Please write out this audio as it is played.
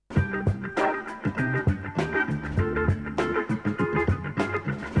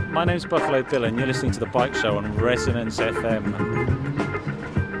My name's Buffalo Bill and you're listening to The Bike Show on Resonance FM.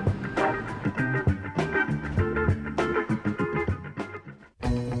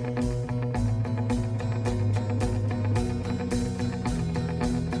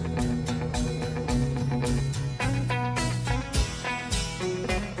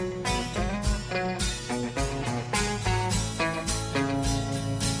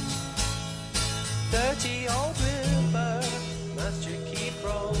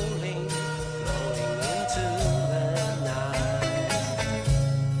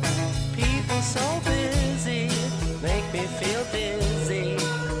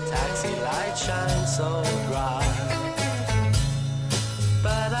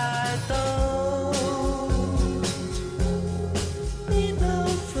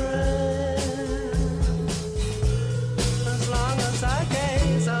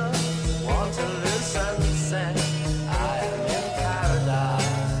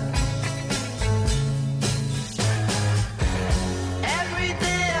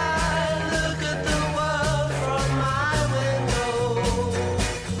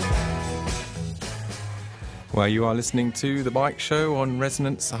 Well, you are listening to The Bike Show on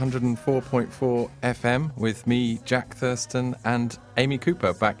Resonance 104.4 FM with me, Jack Thurston, and Amy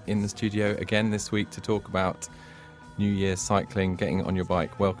Cooper back in the studio again this week to talk about New Year cycling, getting on your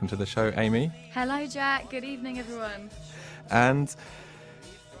bike. Welcome to the show, Amy. Hello, Jack. Good evening, everyone. And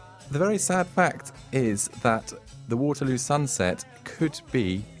the very sad fact is that the Waterloo sunset could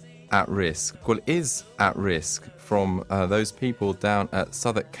be at risk, well, is at risk from those people down at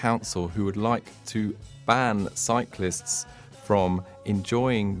Southwark Council who would like to ban cyclists from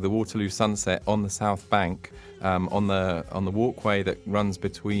enjoying the Waterloo sunset on the South Bank, on the walkway that runs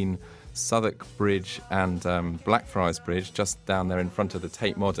between Southwark Bridge and Blackfriars Bridge, just down there in front of the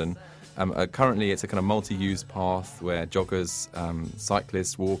Tate Modern. Currently, it's a kind of multi-use path where joggers,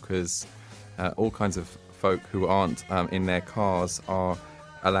 cyclists, walkers, all kinds of folk who aren't in their cars are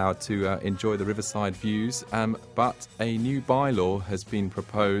allowed to enjoy the riverside views, but a new bylaw has been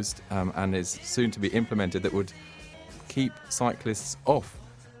proposed and is soon to be implemented that would keep cyclists off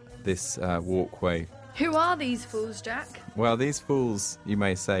this walkway. Who are these fools, Jack? Well, these fools, you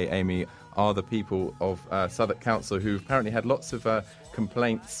may say, Amy, are the people of Southwark Council who apparently had lots of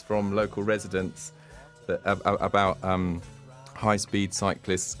complaints from local residents about high-speed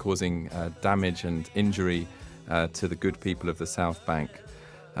cyclists causing damage and injury to the good people of the South Bank.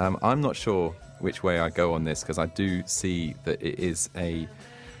 I'm not sure which way I go on this because I do see that it is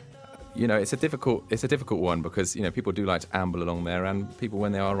it's a difficult one because people do like to amble along there, and people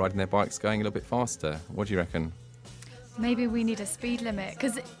when they are riding their bikes going a little bit faster. What do you reckon? Maybe we need a speed limit,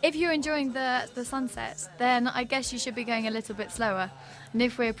 because if you're enjoying the sunset, then I guess you should be going a little bit slower. And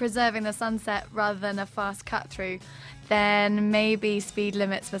if we're preserving the sunset rather than a fast cut through, then maybe speed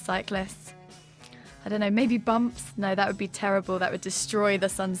limits for cyclists. I don't know, maybe bumps? No, that would be terrible. That would destroy the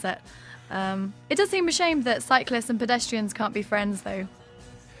sunset. It does seem a shame that cyclists and pedestrians can't be friends, though.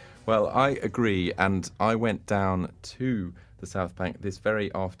 Well, I agree, and I went down to the South Bank this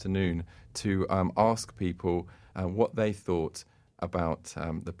very afternoon to ask people what they thought about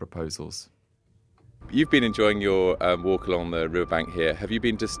the proposals. You've been enjoying your walk along the riverbank here. Have you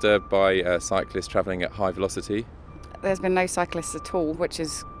been disturbed by cyclists travelling at high velocity? There's been no cyclists at all, which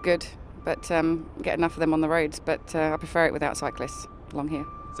is good. But get enough of them on the roads, but I prefer it without cyclists along here.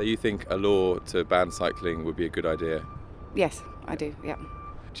 So you think a law to ban cycling would be a good idea? Yes, I do, yeah.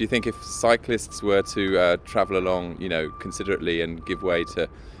 Do you think if cyclists were to travel along, considerately and give way to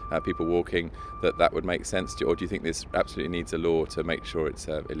people walking, that would make sense to you? Or do you think this absolutely needs a law to make sure it's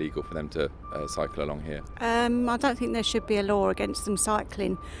illegal for them to cycle along here? I don't think there should be a law against them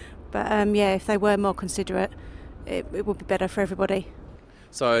cycling, but if they were more considerate, it would be better for everybody.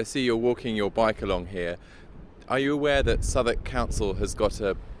 So I see you're walking your bike along here. Are you aware that Southwark Council has got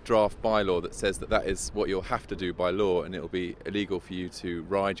a draft bylaw that says that is what you'll have to do by law, and it'll be illegal for you to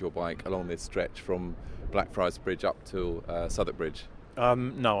ride your bike along this stretch from Blackfriars Bridge up to Southwark Bridge?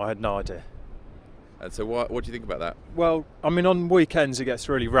 No, I had no idea. And so what do you think about that? Well, I mean, on weekends it gets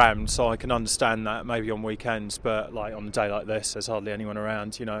really rammed, so I can understand that maybe on weekends, but like on a day like this, there's hardly anyone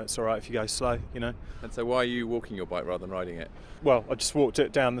around, it's all right if you go slow, And so why are you walking your bike rather than riding it? Well, I just walked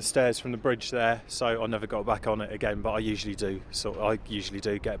it down the stairs from the bridge there, so I never got back on it again, but I usually do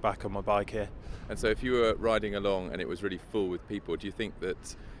get back on my bike here. And so if you were riding along and it was really full with people, do you think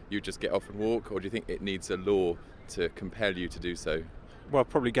that you just get off and walk, or do you think it needs a law to compel you to do so? Well,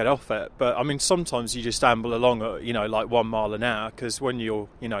 probably get off it, but I mean, sometimes you just amble along at, like 1 mile an hour, because when you're,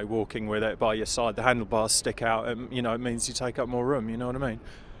 walking with it by your side, the handlebars stick out, and, it means you take up more room, you know what I mean?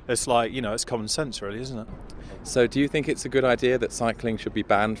 It's like, it's common sense really, isn't it? So do you think it's a good idea that cycling should be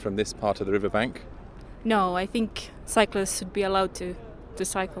banned from this part of the riverbank? No, I think cyclists should be allowed to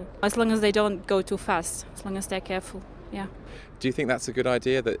cycle, as long as they don't go too fast, as long as they're careful, yeah. Do you think that's a good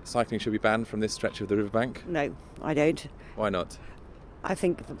idea, that cycling should be banned from this stretch of the riverbank? No, I don't. Why not? I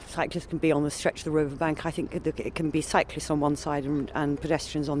think cyclists can be on the stretch of the riverbank. I think it can be cyclists on one side and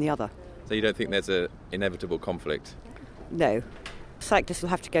pedestrians on the other. So you don't think there's an inevitable conflict? No. Cyclists will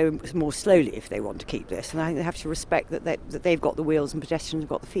have to go more slowly if they want to keep this, and I think they have to respect that they've got the wheels and pedestrians have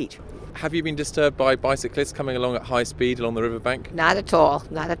got the feet. Have you been disturbed by bicyclists coming along at high speed along the riverbank? Not at all,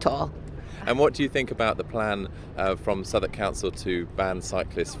 not at all. And what do you think about the plan from Southwark Council to ban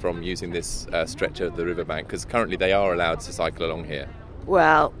cyclists from using this stretch of the riverbank? Because currently they are allowed to cycle along here.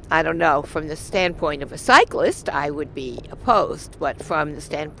 Well, I don't know. From the standpoint of a cyclist, I would be opposed. But from the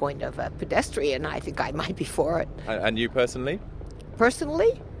standpoint of a pedestrian, I think I might be for it. And you personally?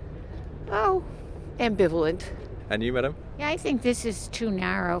 Personally? Oh, ambivalent. And you, madam? Yeah, I think this is too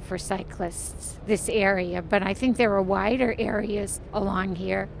narrow for cyclists, this area. But I think there are wider areas along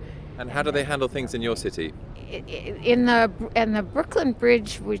here. And how do they handle things in your city? In the Brooklyn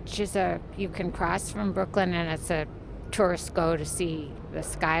Bridge, which is you can cross from Brooklyn, and it's a tourists go to see the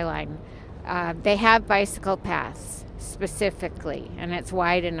skyline. They have bicycle paths specifically, and it's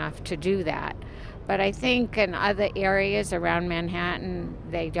wide enough to do that. But I think in other areas around Manhattan,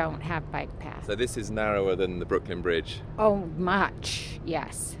 they don't have bike paths. So this is narrower than the Brooklyn Bridge? Oh, much,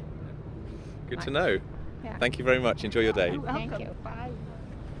 yes. Good to know. Yeah. Thank you very much. Enjoy your day. Thank you. Bye.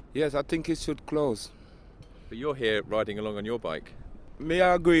 Yes, I think it should close. But you're here riding along on your bike. May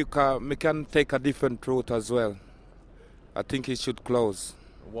I agree, we can take a different route as well. I think it should close.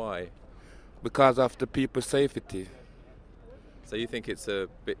 Why? Because of the people's safety. So you think it's a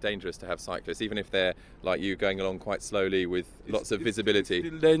bit dangerous to have cyclists, even if they're like you going along quite slowly with lots of visibility?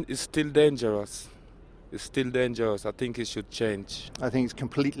 It's still dangerous. It's still dangerous. I think it should change. I think it's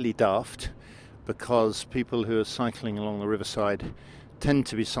completely daft because people who are cycling along the riverside tend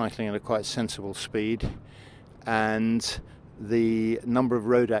to be cycling at a quite sensible speed, and the number of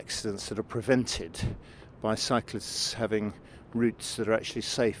road accidents that are prevented by cyclists having routes that are actually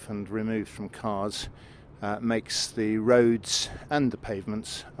safe and removed from cars makes the roads and the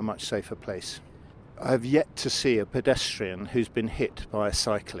pavements a much safer place. I have yet to see a pedestrian who's been hit by a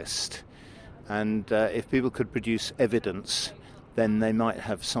cyclist, and if people could produce evidence, then they might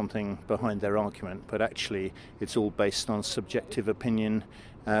have something behind their argument, but actually it's all based on subjective opinion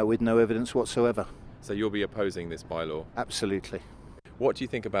with no evidence whatsoever. So you'll be opposing this bylaw? Absolutely. What do you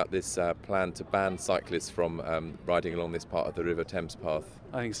think about this plan to ban cyclists from riding along this part of the river Thames Path?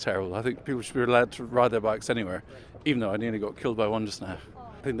 I think it's terrible. I think people should be allowed to ride their bikes anywhere, even though I nearly got killed by one just now.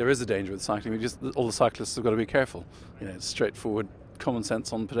 I think there is a danger with cycling. All the cyclists have got to be careful. It's straightforward common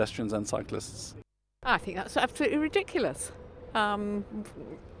sense on pedestrians and cyclists. I think that's absolutely ridiculous.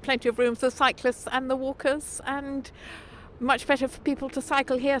 Plenty of room for the cyclists and the walkers, and much better for people to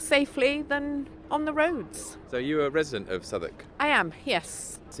cycle here safely than on the roads. So you're a resident of Southwark? I am,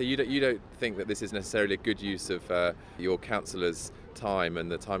 yes. So you don't think that this is necessarily a good use of your councillors' time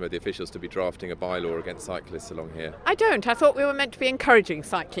and the time of the officials to be drafting a bylaw against cyclists along here? I don't. I thought we were meant to be encouraging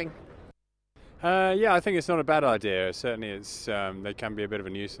cycling. Yeah, I think it's not a bad idea. Certainly they can be a bit of a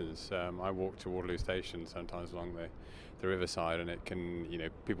nuisance. I walk to Waterloo station sometimes along the riverside, and it can,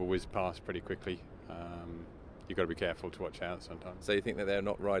 people whiz past pretty quickly. You've got to be careful to watch out sometimes. So you think that they're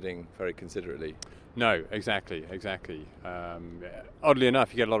not riding very considerately? No, exactly. Oddly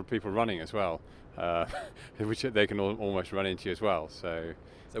enough, you get a lot of people running as well, which they can almost run into you as well. So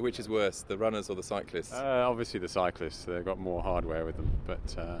which is worse, the runners or the cyclists? Obviously the cyclists. They've got more hardware with them.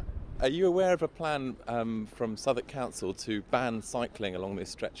 But are you aware of a plan from Southwark Council to ban cycling along this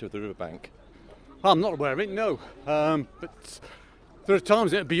stretch of the riverbank? I'm not aware of it, no. But there are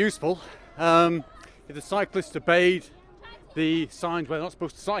times it would be useful. If the cyclists obeyed the signs where they're not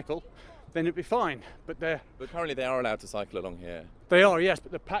supposed to cycle, then it'd be fine. But currently they are allowed to cycle along here. They are, yes,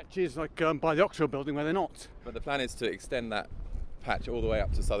 but the patch is like by the Oxford building where they're not. But the plan is to extend that patch all the way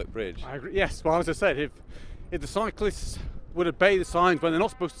up to Southwark Bridge. I agree. Yes, well, as I said, if the cyclists would obey the signs when they're not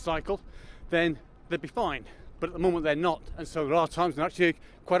supposed to cycle, then they'd be fine. But at the moment they're not, and so there are times when actually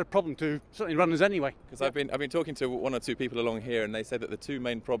quite a problem to certainly runners anyway. Because I've been talking to one or two people along here, and they said that the two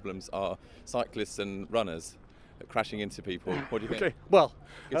main problems are cyclists and runners crashing into people. What do you think? Okay, well,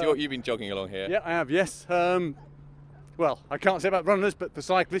 because you've been jogging along here. Yeah, I have. Yes. Well, I can't say about runners, but for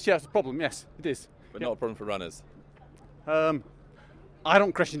cyclists, yes, it's a problem. Yes, it is. But not a problem for runners. I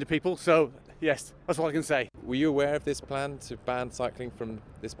don't crash into people, so yes, that's what I can say. Were you aware of this plan to ban cycling from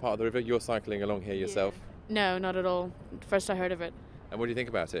this part of the river? You're cycling along here yourself. No, not at all. First I heard of it. And what do you think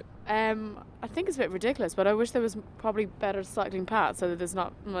about it? I think it's a bit ridiculous, but I wish there was probably better cycling paths so that there's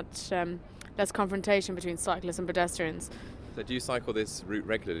not much less confrontation between cyclists and pedestrians. So do you cycle this route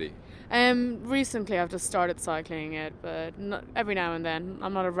regularly? Recently I've just started cycling it, but not, every now and then.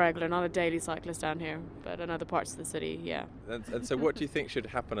 I'm not a regular, not a daily cyclist down here, but in other parts of the city, yeah. And so what do you think should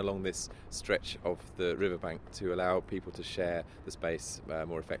happen along this stretch of the riverbank to allow people to share the space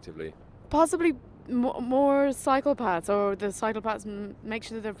more effectively? Possibly more cycle paths, or the cycle paths make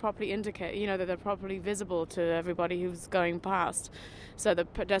sure that they're properly that they're properly visible to everybody who's going past, so the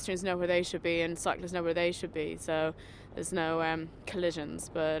pedestrians know where they should be and cyclists know where they should be, so there's no collisions,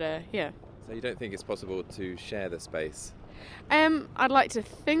 but yeah. So you don't think it's possible to share the space? I'd like to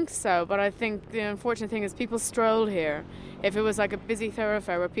think so, but I think the unfortunate thing is people stroll here. If it was like a busy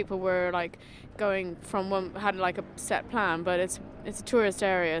thoroughfare where people were like going from one, had like a set plan, but it's a tourist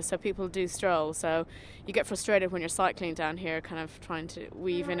area, so people do stroll. So you get frustrated when you're cycling down here, kind of trying to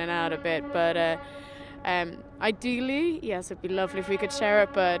weave in and out a bit. But ideally, yes, it'd be lovely if we could share it,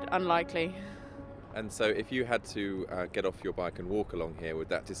 but unlikely. And so if you had to get off your bike and walk along here, would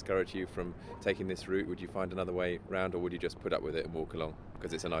that discourage you from taking this route? Would you find another way round, or would you just put up with it and walk along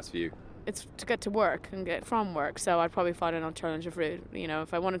because it's a nice view? It's to get to work and get from work, so I'd probably find an alternative route.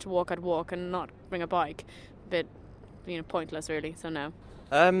 If I wanted to walk, I'd walk and not bring a bike. A bit, pointless really, so no.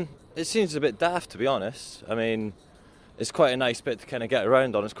 It seems a bit daft, to be honest. I mean, it's quite a nice bit to kind of get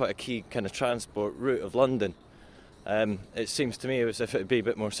around on. It's quite a key kind of transport route of London. It seems to me as if it would be a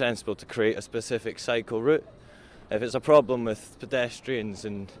bit more sensible to create a specific cycle route. If it's a problem with pedestrians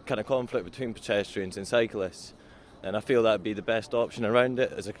and kind of conflict between pedestrians and cyclists, then I feel that would be the best option around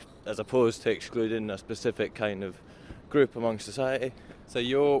it, as opposed to excluding a specific kind of group among society. So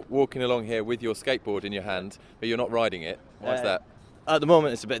you're walking along here with your skateboard in your hand, but you're not riding it. Why is that? At the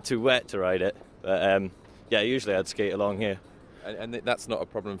moment it's a bit too wet to ride it, but usually I'd skate along here. And that's not a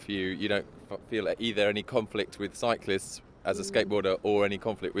problem for you? You don't feel either any conflict with cyclists as a skateboarder or any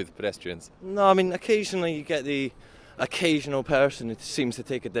conflict with pedestrians? No, I mean, occasionally you get the occasional person who seems to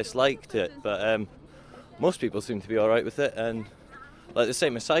take a dislike to it, but most people seem to be all right with it. And like the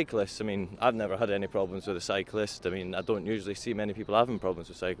same as cyclists, I mean, I've never had any problems with a cyclist. I mean, I don't usually see many people having problems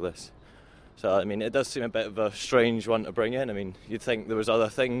with cyclists. So, I mean, it does seem a bit of a strange one to bring in. I mean, you'd think there was other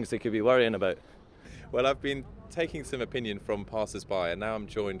things they could be worrying about. Well, I've been taking some opinion from passersby, and now I'm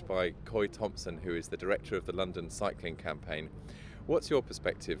joined by Coy Thompson, who is the director of the London Cycling Campaign. What's your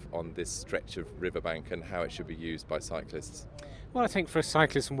perspective on this stretch of riverbank and how it should be used by cyclists? Well, I think for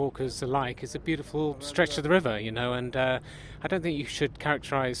cyclists and walkers alike, it's a beautiful stretch of the river, and I don't think you should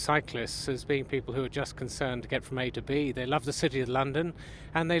characterise cyclists as being people who are just concerned to get from A to B. They love the city of London,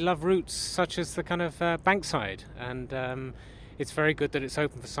 and they love routes such as the kind of Bankside, and it's very good that it's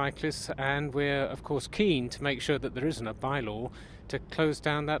open for cyclists, and we're, of course, keen to make sure that there isn't a bylaw to close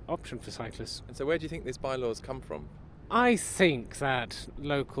down that option for cyclists. And so where do you think this bylaw has come from? I think that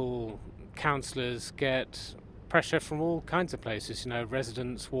local councillors get pressure from all kinds of places,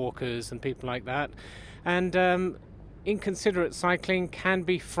 residents, walkers and people like that. And inconsiderate cycling can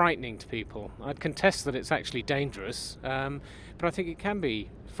be frightening to people. I'd contest that it's actually dangerous, but I think it can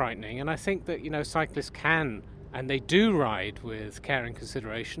be frightening. And I think that, cyclists can, and they do ride with care and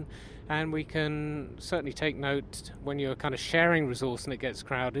consideration, and we can certainly take note when you're kind of sharing resource and it gets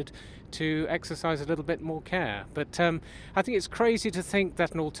crowded to exercise a little bit more care. But I think it's crazy to think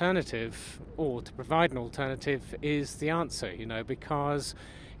that an alternative, or to provide an alternative, is the answer, because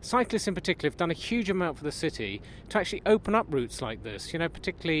cyclists in particular have done a huge amount for the city to actually open up routes like this,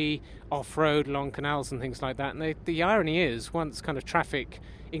 particularly off-road, along canals and things like that. And the irony is, once kind of traffic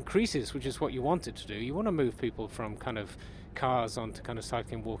increases, which is what you want it to do, you want to move people from kind of cars onto kind of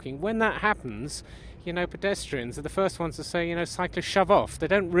cycling, walking. When that happens, pedestrians are the first ones to say, cyclists shove off. They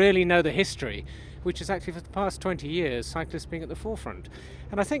don't really know the history, which is actually for the past 20 years, cyclists being at the forefront.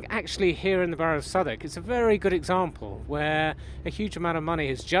 And I think actually here in the borough of Southwark, it's a very good example where a huge amount of money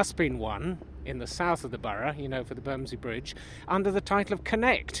has just been won in the south of the borough, for the Bermondsey Bridge, under the title of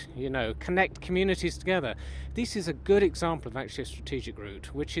Connect, connect communities together. This is a good example of actually a strategic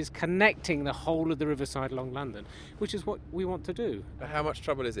route, which is connecting the whole of the riverside along London, which is what we want to do. But how much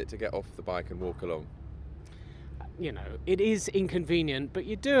trouble is it to get off the bike and walk along? It is inconvenient, but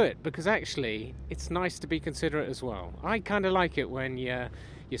you do it because actually it's nice to be considerate as well. I kind of like it when you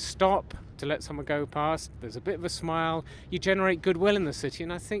stop to let someone go past, there's a bit of a smile, you generate goodwill in the city,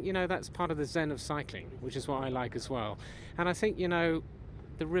 and I think, that's part of the zen of cycling, which is what I like as well. And I think, the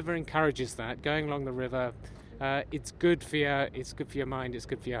river encourages that, going along the river, it's good for your mind, it's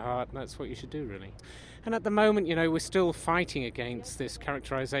good for your heart, and that's what you should do, really. And at the moment, we're still fighting against this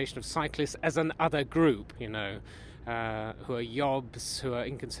characterisation of cyclists as an other group, who are yobs, who are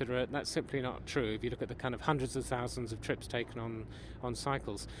inconsiderate. That's simply not true if you look at the kind of hundreds of thousands of trips taken on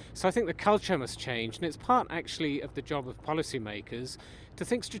cycles. So I think the culture must change, and it's part actually of the job of policymakers to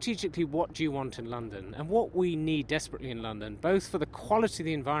think strategically, what do you want in London? And what we need desperately in London, both for the quality of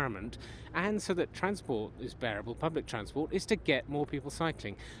the environment and so that transport is bearable, public transport, is to get more people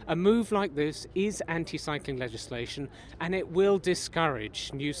cycling. A move like this is anti-cycling legislation, and it will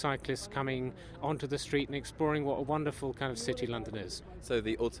discourage new cyclists coming onto the street and exploring what a wonderful kind of city London is. So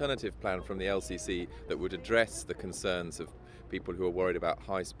the alternative plan from the LCC that would address the concerns of people who are worried about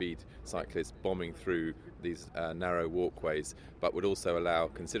high-speed cyclists bombing through these narrow walkways, but would also allow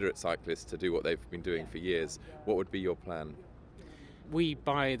considerate cyclists to do what they've been doing for years. What would be your plan? We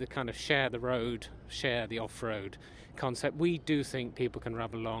buy the kind of share the road, share the off-road concept. We do think people can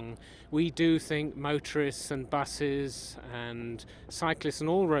rub along. We do think motorists and buses and cyclists and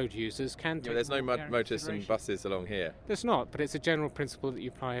all road users can take. There's no motorists and buses along here. There's not, but it's a general principle that you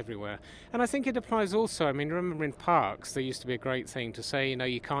apply everywhere. And I think it applies also, I mean, remember in parks there used to be a great thing to say,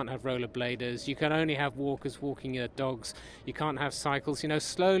 you can't have rollerbladers, you can only have walkers walking their dogs, you can't have cycles.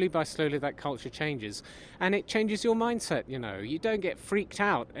 Slowly by slowly that culture changes. And it changes your mindset, You don't get freaked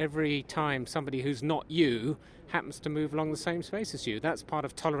out every time somebody who's not you happens to move along the same space as you. That's part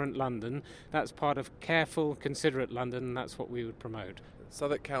of tolerant London, that's part of careful, considerate London, and that's what we would promote.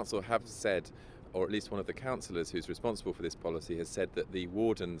 Southwark Council have said, or at least one of the councillors who's responsible for this policy has said, that the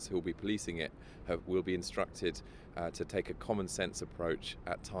wardens who will be policing it will be instructed to take a common sense approach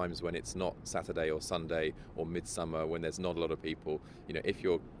at times when it's not Saturday or Sunday or midsummer, when there's not a lot of people. If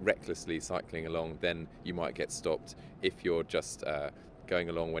you're recklessly cycling along, then you might get stopped. If you're just going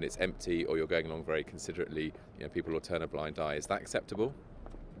along when it's empty, or you're going along very considerately, people will turn a blind eye. Is that acceptable?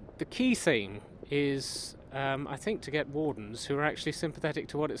 The key thing is, I think, to get wardens who are actually sympathetic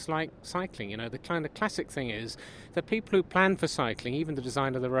to what it's like cycling. The kind of classic thing is that people who plan for cycling, even the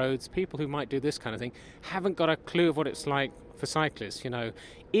design of the roads, people who might do this kind of thing, haven't got a clue of what it's like for cyclists.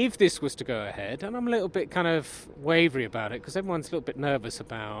 If this was to go ahead, and I'm a little bit kind of wavery about it because everyone's a little bit nervous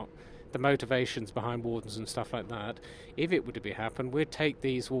about the motivations behind wardens and stuff like that. If it were to happen, we'd take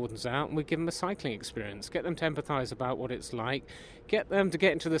these wardens out and we'd give them a cycling experience, get them to empathise about what it's like, get them to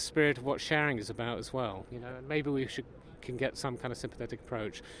get into the spirit of what sharing is about as well. And maybe we can get some kind of sympathetic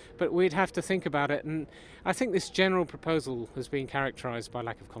approach. But we'd have to think about it, and I think this general proposal has been characterised by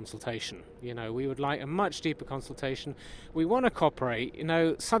lack of consultation. We would like a much deeper consultation. We want to cooperate.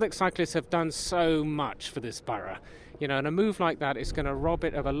 Southwark cyclists have done so much for this borough. And a move like that is going to rob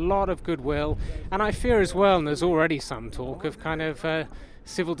it of a lot of goodwill. And I fear as well, and there's already some talk of kind of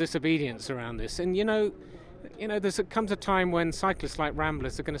civil disobedience around this. And comes a time when cyclists like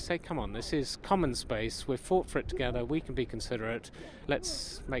ramblers are going to say, come on, this is common space, we've fought for it together, we can be considerate,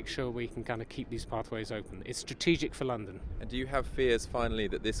 let's make sure we can kind of keep these pathways open. It's strategic for London. And do you have fears, finally,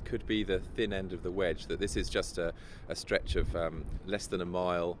 that this could be the thin end of the wedge, that this is just a stretch of less than a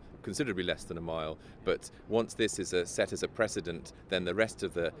mile, considerably less than a mile, but once this is set as a precedent, then the rest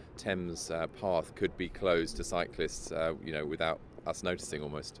of the Thames Path could be closed to cyclists, without us noticing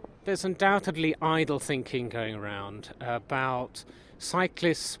almost? There's undoubtedly idle thinking going around about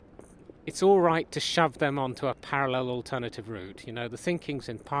cyclists. It's all right to shove them onto a parallel alternative route. The thinking's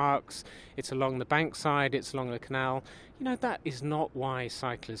in parks, it's along the bankside, it's along the canal. That is not why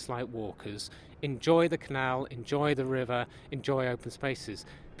cyclists, like walkers, enjoy the canal, enjoy the river, enjoy open spaces.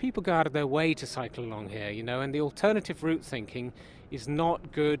 People go out of their way to cycle along here, and the alternative route thinking is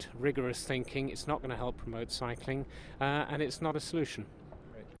not good, rigorous thinking. It's not going to help promote cycling, and it's not a solution.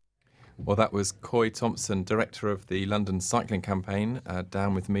 Well, that was Coy Thompson, Director of the London Cycling Campaign,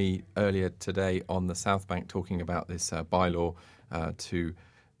 down with me earlier today on the South Bank talking about this bylaw to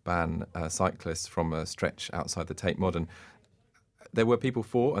ban cyclists from a stretch outside the Tate Modern. There were people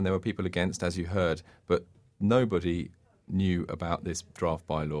for and there were people against, as you heard, but nobody knew about this draft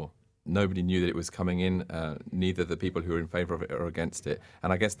bylaw. Nobody knew that it was coming in, neither the people who are in favour of it or against it.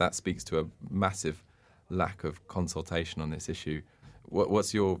 And I guess that speaks to a massive lack of consultation on this issue.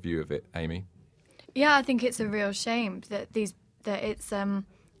 What's your view of it, Amy? Yeah, I think it's a real shame that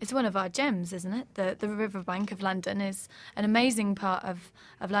it's one of our gems, isn't it? The riverbank of London is an amazing part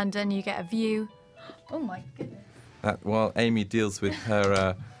of London. You get a view. Oh my goodness. While Amy deals with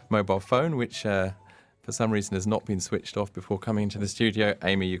her mobile phone, which for some reason has not been switched off before coming into the studio.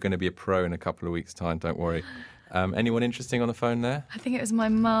 Amy, you're going to be a pro in a couple of weeks' time, don't worry. Anyone interesting on the phone there? I think it was my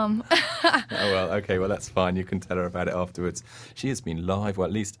mum. Oh, well, OK, well, that's fine. You can tell her about it afterwards. She has been live, or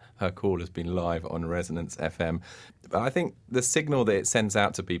at least her call has been live on Resonance FM. But I think the signal that it sends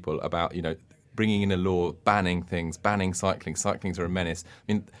out to people about, bringing in a law, banning things, banning cycling, cyclings are a menace.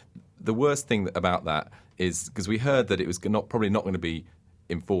 I mean, the worst thing about that is because we heard that it was probably not going to be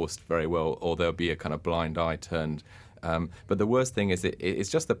enforced very well, or there'll be a kind of blind eye turned. But the worst thing is it's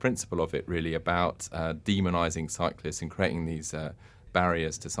just the principle of it, really, about demonising cyclists and creating these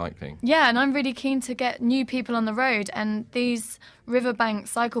barriers to cycling. Yeah, and I'm really keen to get new people on the road, and these riverbank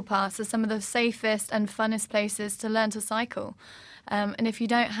cycle paths are some of the safest and funnest places to learn to cycle. And if you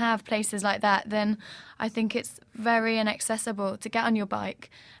don't have places like that, then I think it's very inaccessible to get on your bike.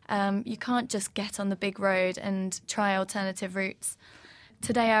 You can't just get on the big road and try alternative routes.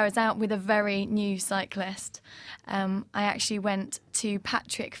 Today I was out with a very new cyclist. I actually went to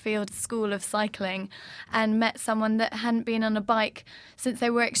Patrick Field School of Cycling and met someone that hadn't been on a bike since they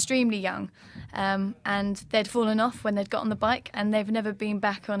were extremely young. And they'd fallen off when they'd got on the bike, and they've never been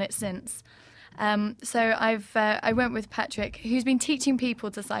back on it since. So I went with Patrick, who's been teaching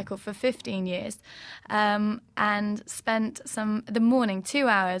people to cycle for 15 years, and spent the morning 2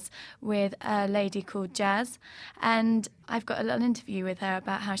 hours with a lady called Jazz, and I've got a little interview with her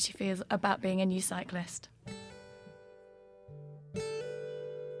about how she feels about being a new cyclist.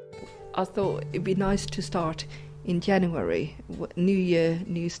 I thought it'd be nice to start in January, new year,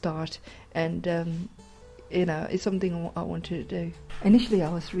 new start, and it's something I wanted to do. Initially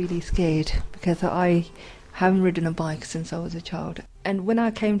I was really scared because I haven't ridden a bike since I was a child. And when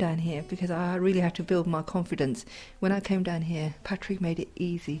I came down here, because I really had to build my confidence, when I came down here, Patrick made it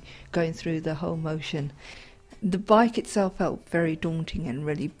easy going through the whole motion. The bike itself felt very daunting and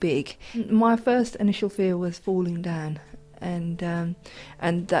really big. My first initial fear was falling down, and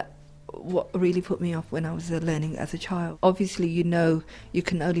that what really put me off when I was learning as a child. Obviously, you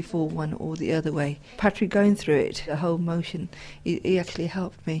can only fall one or the other way. Patrick going through it, the whole motion, he actually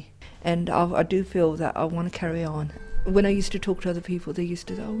helped me. And I do feel that I want to carry on. When I used to talk to other people, they used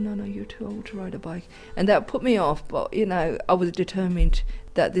to say, oh, no, you're too old to ride a bike. And that put me off, but, I was determined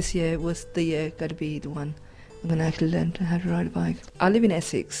that this year was the year going to be the one I'm going to actually learn how to ride a bike. I live in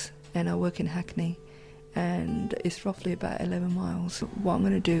Essex, and I work in Hackney. And it's roughly about 11 miles. What I'm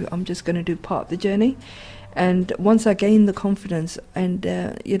going to do, I'm just going to do part of the journey, and once I gain the confidence and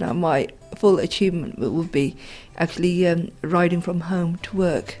my full achievement will be actually riding from home to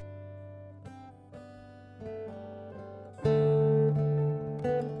work.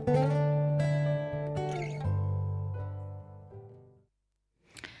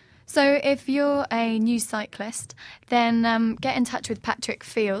 So if you're a new cyclist, then get in touch with Patrick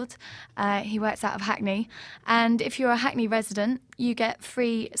Field. He works out of Hackney. And if you're a Hackney resident, you get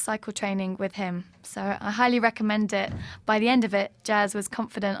free cycle training with him. So I highly recommend it. By the end of it, Jazz was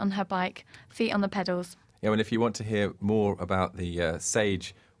confident on her bike, feet on the pedals. Yeah, and if you want to hear more about the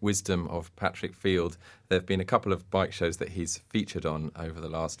sage wisdom of Patrick Field, there have been a couple of bike shows that he's featured on over the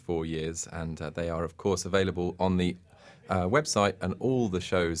last 4 years, and they are, of course, available on the website, and all the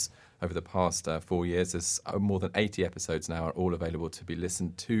shows over the past 4 years, there's more than 80 episodes now, are all available to be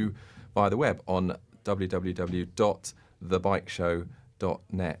listened to via the web on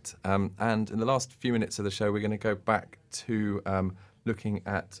www.thebikeshow.net. And in the last few minutes of the show, we're going to go back to looking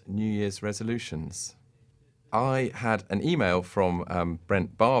at New Year's resolutions. I had an email from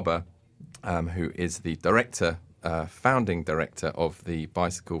Brent Barber, who is the founding director of the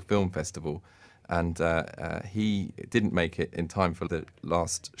Bicycle Film Festival, and he didn't make it in time for the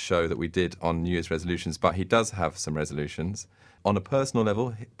last show that we did on New Year's resolutions, but he does have some resolutions. On a personal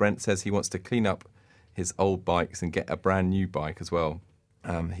level, Brent says he wants to clean up his old bikes and get a brand new bike as well.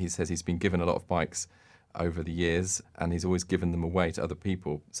 He says he's been given a lot of bikes over the years, and he's always given them away to other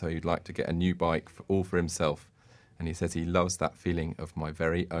people, so he'd like to get a new bike all for himself. And he says he loves that feeling of my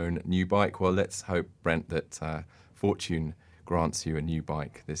very own new bike. Well, let's hope, Brent, that fortune grants you a new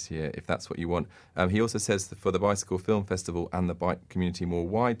bike this year, if that's what you want. He also says that for the Bicycle Film Festival and the bike community more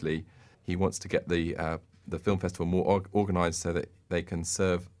widely, he wants to get the film festival more organised so that they can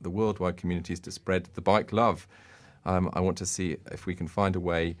serve the worldwide communities to spread the bike love. I want to see if we can find a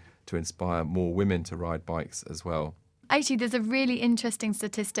way to inspire more women to ride bikes as well. Actually, there's a really interesting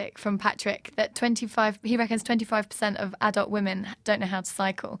statistic from Patrick that he reckons 25% of adult women don't know how to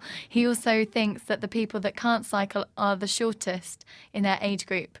cycle. He also thinks that the people that can't cycle are the shortest in their age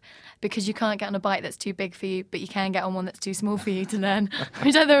group, because you can't get on a bike that's too big for you, but you can get on one that's too small for you to learn,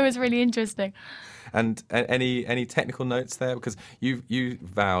 which I thought was really interesting. And any technical notes there? Because you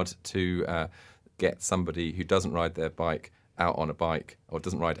vowed to get somebody who doesn't ride their bike out on a bike, or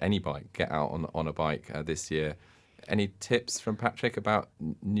doesn't ride any bike, get out on a bike this year. Any tips from Patrick about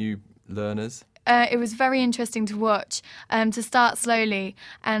new learners? It was very interesting to watch, to start slowly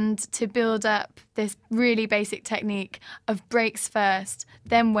and to build up this really basic technique of brakes first,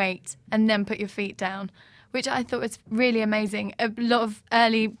 then wait, and then put your feet down, which I thought was really amazing. A lot of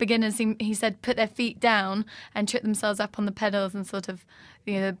early beginners, he said, put their feet down and trip themselves up on the pedals and sort of,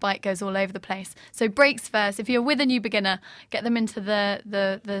 the bike goes all over the place. So brakes first. If you're with a new beginner, get them into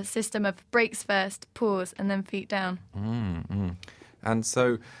the system of brakes first, pause, and then feet down. Mm-hmm. And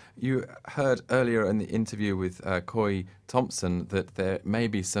so you heard earlier in the interview with Coy Thompson that there may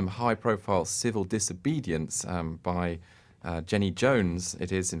be some high-profile civil disobedience by Jenny Jones.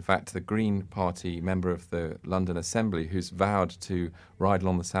 It is, in fact, the Green Party member of the London Assembly who's vowed to ride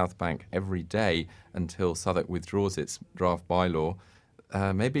along the South Bank every day until Southwark withdraws its draft bylaw.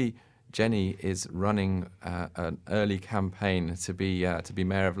 Maybe Jenny is running an early campaign to be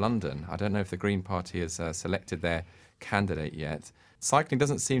mayor of London. I don't know if the Green Party has selected their candidate yet. Cycling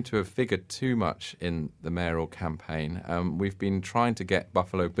doesn't seem to have figured too much in the mayoral campaign. We've been trying to get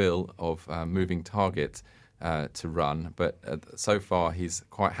Buffalo Bill of Moving Target to run, but so far he's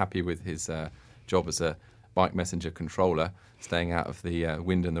quite happy with his job as a bike messenger controller, staying out of the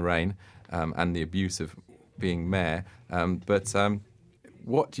wind and the rain and the abuse of being mayor. But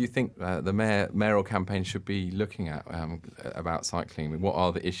what do you think the mayoral campaign should be looking at about cycling? I mean, what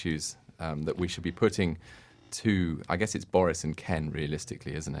are the issues that we should be putting to, I guess it's Boris and Ken,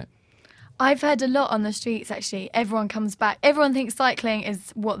 realistically, isn't it? I've heard a lot on the streets, actually. Everyone comes back. Everyone thinks cycling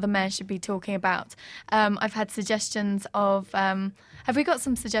is what the mayor should be talking about. I've had suggestions of... have we got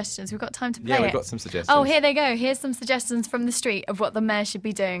some suggestions? We've got time to play it? Yeah, we've got some suggestions. Oh, here they go. Here's some suggestions from the street of what the mayor should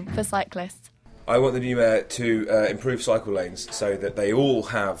be doing for cyclists. I want the new mayor to improve cycle lanes so that they all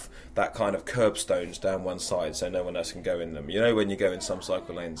have that kind of curbstones down one side so no one else can go in them. You know when you go in some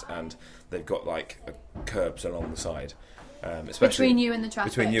cycle lanes and they've got like curbs along the side. Especially between you and the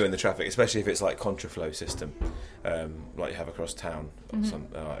traffic. Between you and the traffic, especially if it's like contraflow system, like you have across town,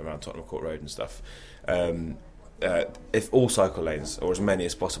 around Tottenham Court Road and stuff. If all cycle lanes, or as many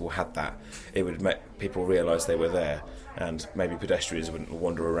as possible, had that, it would make people realise they were there, and maybe pedestrians wouldn't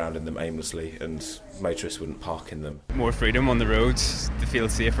wander around in them aimlessly, and motorists wouldn't park in them. More freedom on the roads to feel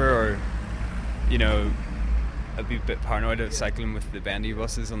safer, or, I'd be a bit paranoid of cycling with the bendy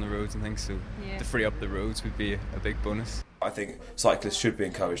buses on the roads and things, so to free up the roads would be a big bonus. I think cyclists should be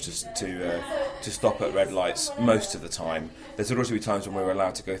encouraged to stop at red lights most of the time. There's also be times when we're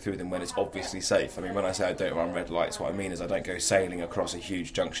allowed to go through them when it's obviously safe. I mean, when I say I don't run red lights, what I mean is I don't go sailing across a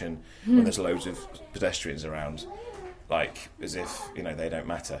huge junction when there's loads of pedestrians around, like as if, they don't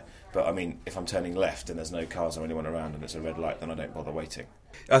matter. But I mean, if I'm turning left and there's no cars or anyone around and it's a red light, then I don't bother waiting.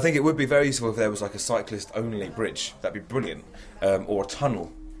 I think it would be very useful if there was like a cyclist-only bridge. That'd be brilliant. Or a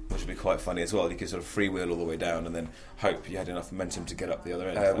tunnel, which would be quite funny as well. You could sort of freewheel all the way down and then hope you had enough momentum to get up the other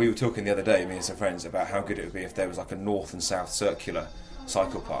end. We were talking the other day, me and some friends, about how good it would be if there was like a north and south circular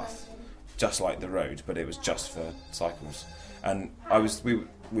cycle path, just like the road, but it was just for cycles. And we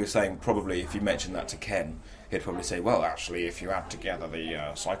were saying probably if you mentioned that to Ken, he'd probably say, well, actually, if you add together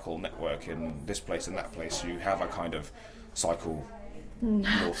the cycle network in this place and that place, you have a kind of cycle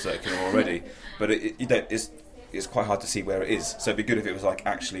north circular already. But it's quite hard to see where it is. So it'd be good if it was like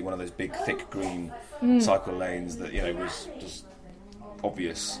actually one of those big, thick green cycle lanes that, was just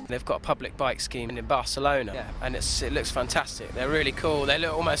obvious. They've got a public bike scheme in Barcelona, and it looks fantastic. They're really cool. They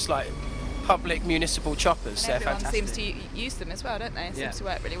look almost like public municipal choppers. And They're everyone fantastic. seems to use them as well, don't they? It seems to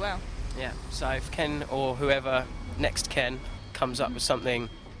work really well. Yeah, so if Ken or whoever next Ken comes up with something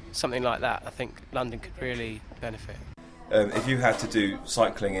like that, I think London could really benefit. If you had to do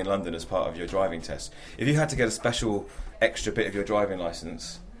cycling in London as part of your driving test, if you had to get a special extra bit of your driving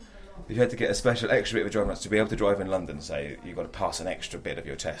licence, if you had to get a special extra bit of your driving licence to be able to drive in London, say, you've got to pass an extra bit of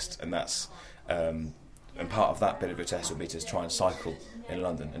your test, and that's and part of that bit of your test would be to try and cycle in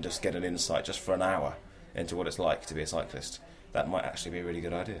London and just get an insight just for an hour into what it's like to be a cyclist. That might actually be a really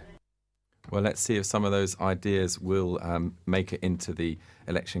good idea. Well, let's see if some of those ideas will make it into the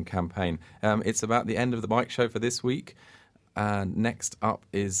election campaign. It's about the end of the bike show for this week. Next up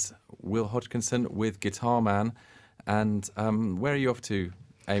is Will Hodgkinson with Guitar Man. And where are you off to,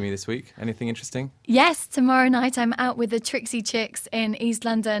 Amy, this week? Anything interesting? Yes, tomorrow night I'm out with the Trixie Chicks in East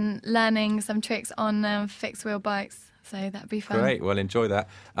London learning some tricks on fixed wheel bikes. So that'd be fun. Great, well, enjoy that.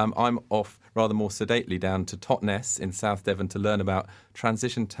 I'm off rather more sedately down to Totnes in South Devon to learn about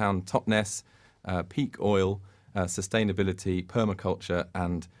Transition Town Totnes, peak oil, sustainability, permaculture,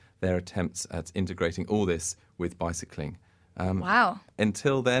 and their attempts at integrating all this with bicycling. Wow.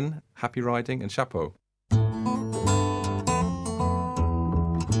 Until then, happy riding and chapeau.